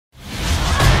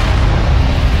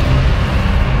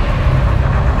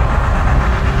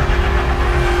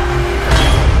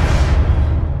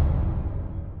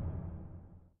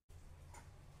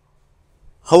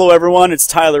Hello everyone, it's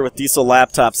Tyler with Diesel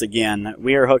Laptops again.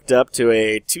 We are hooked up to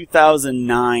a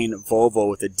 2009 Volvo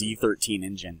with a D13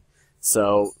 engine.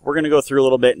 So we're going to go through a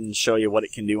little bit and show you what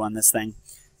it can do on this thing.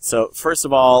 So first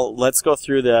of all, let's go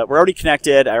through we're already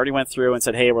connected. I already went through and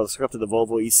said, hey, let's hook up to the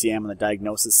Volvo ECM on the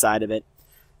diagnosis side of it.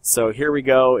 So here we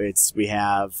go. We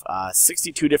have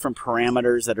 62 different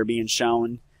parameters that are being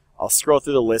shown. I'll scroll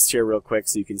through the list here real quick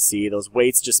so you can see. Those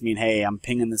weights just mean, hey, I'm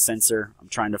pinging the sensor. I'm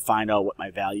trying to find out what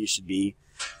my value should be.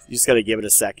 You just got to give it a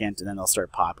second, and then they'll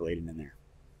start populating in there.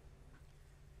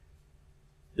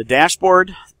 The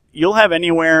dashboard, you'll have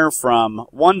anywhere from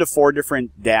 1 to 4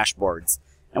 different dashboards.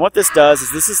 And what this does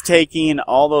is this is taking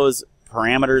all those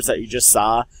parameters that you just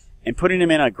saw and putting them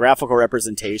in a graphical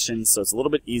representation so it's a little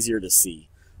bit easier to see.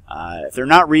 If they're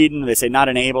not reading, they say not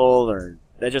enabled, or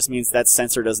that just means that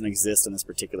sensor doesn't exist in this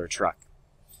particular truck.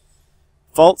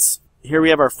 Faults, here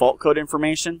we have our fault code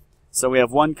information. So we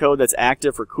have one code that's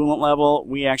active for coolant level.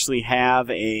 We actually have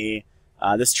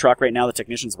this truck right now, the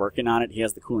technician's working on it. He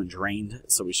has the coolant drained,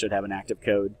 so we should have an active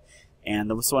code. And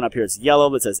this one up here is yellow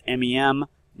that says MEM.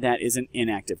 That is an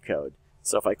inactive code.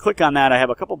 So if I click on that, I have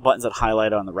a couple buttons that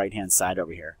highlight on the right-hand side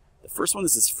over here. The first one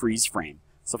is freeze frame.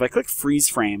 So if I click freeze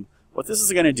frame, what this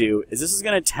is going to do is this is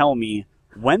going to tell me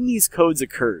when these codes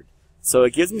occurred. So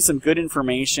it gives me some good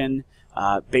information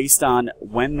based on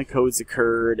when the codes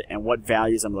occurred and what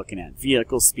values I'm looking at.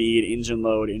 Vehicle speed, engine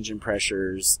load, engine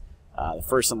pressures, the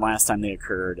first and last time they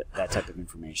occurred, that type of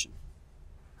information.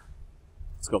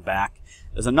 Let's go back.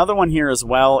 There's another one here as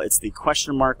well. It's the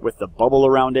question mark with the bubble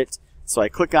around it. So I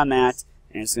click on that,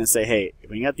 and it's going to say, hey,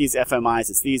 when you got these FMIs,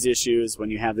 it's these issues. When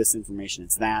you have this information,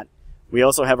 it's that. We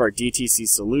also have our DTC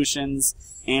solutions,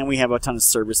 and we have a ton of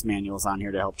service manuals on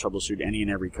here to help troubleshoot any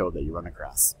and every code that you run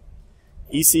across.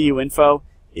 ECU Info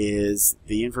is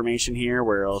the information here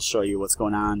where it'll show you what's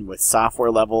going on with software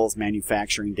levels,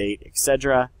 manufacturing date,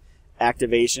 etc.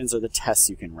 Activations are the tests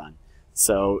you can run.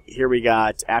 So here we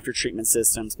got after treatment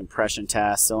systems, compression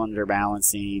tests, cylinder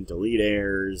balancing, delete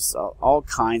errors, all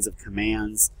kinds of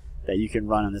commands that you can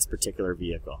run on this particular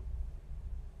vehicle.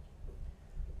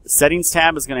 The settings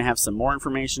tab is going to have some more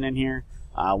information in here.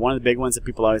 One of the big ones that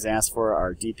people always ask for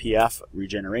are DPF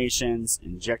regenerations,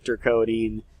 injector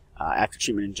coding, after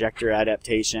treatment injector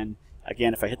adaptation.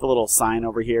 Again, if I hit the little sign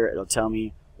over here, it'll tell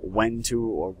me when to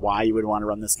or why you would want to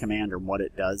run this command or what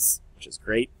it does, which is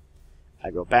great.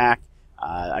 I go back.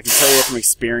 I can tell you from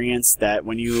experience that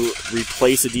when you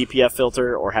replace a DPF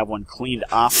filter or have one cleaned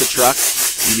off the truck,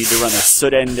 you need to run a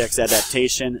soot index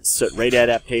adaptation, soot rate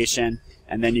adaptation,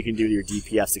 and then you can do your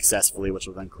DPF successfully, which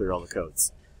will then clear all the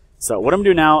codes. So what I'm going to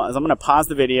do now is I'm going to pause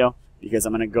the video because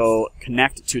I'm going to go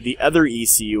connect to the other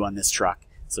ECU on this truck.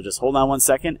 So just hold on 1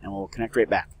 second and we'll connect right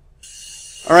back.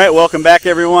 Alright, welcome back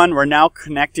everyone. We're now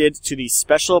connected to the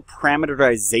special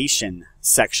parameterization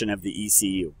section of the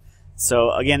ECU.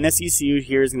 So again, this ECU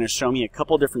here is going to show me a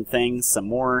couple different things, some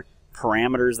more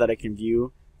parameters that I can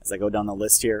view as I go down the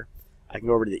list here. I can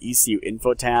go over to the ECU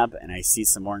Info tab and I see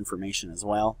some more information as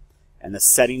well. And the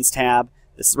Settings tab,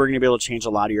 this is where you're going to be able to change a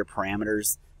lot of your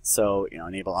parameters. So,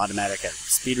 enable automatic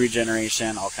speed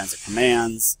regeneration, all kinds of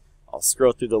commands. I'll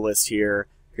scroll through the list here.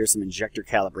 Here's some injector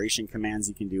calibration commands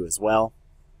you can do as well.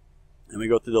 And we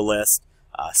go through the list,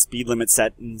 speed limit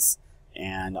settings,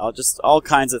 and all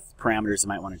kinds of parameters you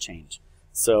might want to change.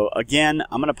 So again,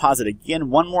 I'm going to pause it again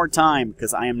one more time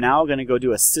because I am now going to go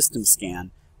do a system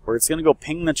scan where it's going to go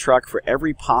ping the truck for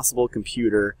every possible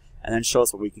computer and then show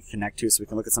us what we can connect to so we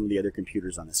can look at some of the other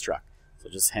computers on this truck. So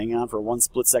just hang on for 1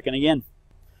 split second again.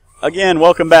 Again,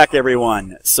 welcome back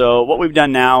everyone. So what we've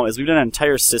done now is we've done an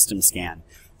entire system scan.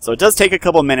 So it does take a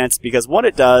couple minutes because what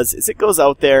it does is it goes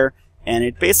out there and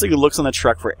it basically looks on the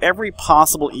truck for every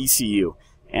possible ECU.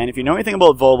 And if you know anything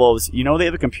about Volvos, you know they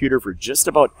have a computer for just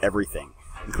about everything,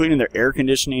 including their air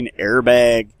conditioning,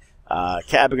 airbag,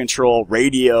 cabin control,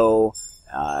 radio,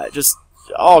 just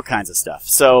all kinds of stuff.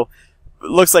 So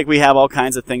it looks like we have all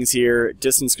kinds of things here.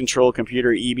 Distance control computer,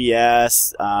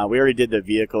 EBS. We already did the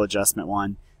vehicle adjustment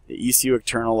one. The ECU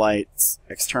external lights.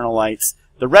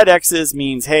 The red X's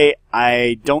means, hey,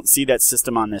 I don't see that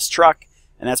system on this truck,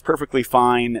 and that's perfectly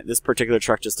fine. This particular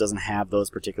truck just doesn't have those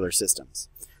particular systems.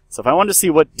 So if I wanted to see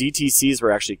what DTCs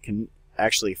were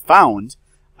actually found,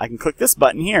 I can click this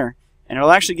button here, and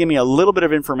it'll actually give me a little bit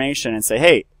of information and say,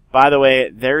 hey, by the way,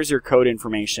 there's your code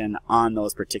information on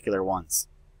those particular ones.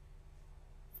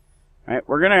 All right,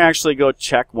 we're going to actually go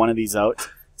check one of these out.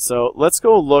 So let's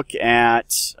go look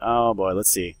at, oh boy, let's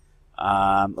see.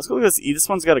 Let's go look at this. This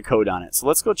one's got a code on it. So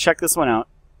let's go check this one out.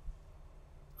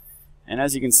 And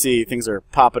as you can see, things are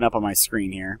popping up on my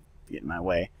screen here, get in my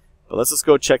way. But let's just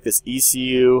go check this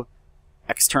ECU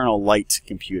external light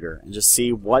computer and just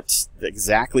see what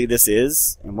exactly this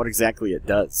is and what exactly it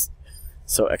does.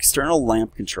 So external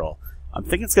lamp control. I'm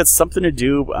thinking it's got something to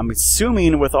do, I'm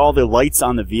assuming, with all the lights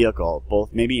on the vehicle,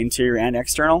 both maybe interior and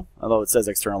external, although it says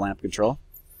external lamp control.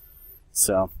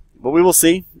 So, but we will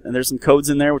see, and there's some codes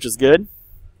in there, which is good.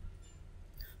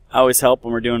 I always help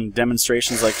when we're doing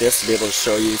demonstrations like this to be able to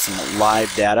show you some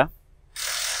live data.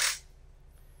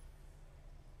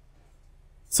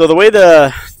 So the way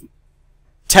the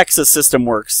TEXA system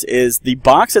works is the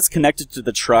box that's connected to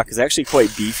the truck is actually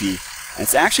quite beefy. And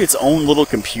it's actually its own little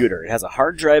computer. It has a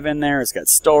hard drive in there, it's got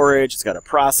storage, it's got a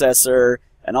processor,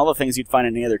 and all the things you'd find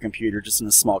in any other computer, just in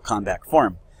a small compact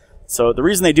form. So the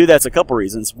reason they do that is a couple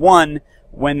reasons. One,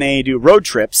 when they do road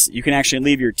trips, you can actually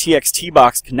leave your TXT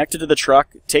box connected to the truck,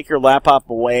 take your laptop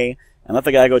away, and let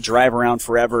the guy go drive around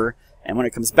forever. And when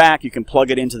it comes back, you can plug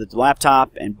it into the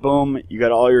laptop, and boom, you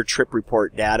got all your trip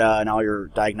report data and all your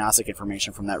diagnostic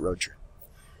information from that road trip.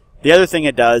 The other thing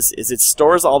it does is it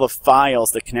stores all the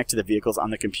files that connect to the vehicles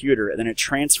on the computer, and then it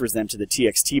transfers them to the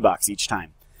TXT box each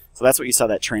time. So that's what you saw,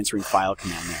 that transferring file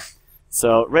command there.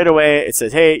 So right away it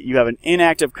says, hey, you have an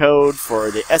inactive code for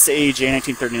the SAE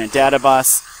J1939 data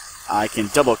bus. I can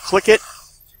double click it,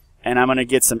 and I'm going to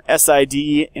get some SID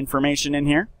information in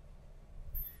here.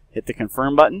 Hit the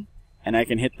confirm button, and I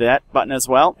can hit that button as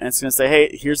well, and it's going to say,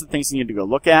 hey, here's the things you need to go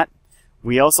look at.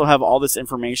 We also have all this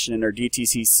information in our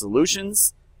DTC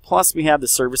solutions. Plus, we have the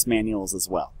service manuals as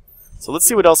well. So let's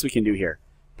see what else we can do here.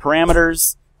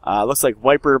 Parameters. Looks like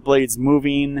wiper blades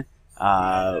moving.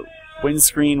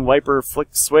 Windscreen wiper flick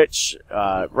switch.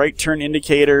 Right turn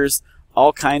indicators.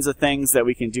 All kinds of things that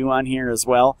we can do on here as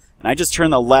well. And I just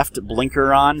turned the left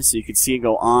blinker on so you can see it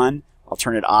go on. I'll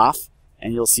turn it off,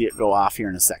 and you'll see it go off here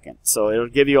in a second. So it'll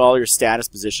give you all your status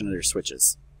position of your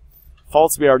switches.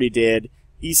 Faults we already did.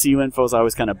 ECU Info is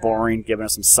always kind of boring, giving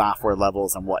us some software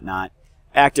levels and whatnot.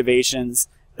 Activations,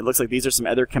 it looks like these are some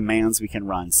other commands we can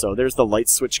run. So there's the light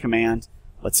switch command.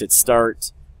 Let's hit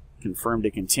start, confirm to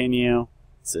continue.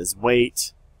 It says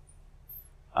wait,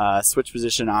 switch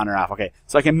position on or off. Okay,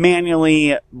 so I can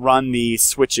manually run the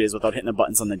switches without hitting the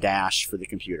buttons on the dash for the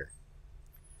computer.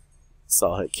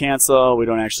 So I'll hit cancel. We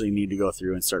don't actually need to go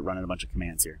through and start running a bunch of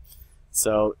commands here.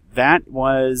 So that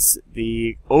was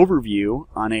the overview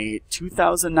on a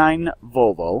 2009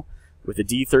 Volvo with a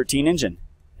D13 engine.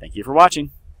 Thank you for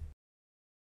watching.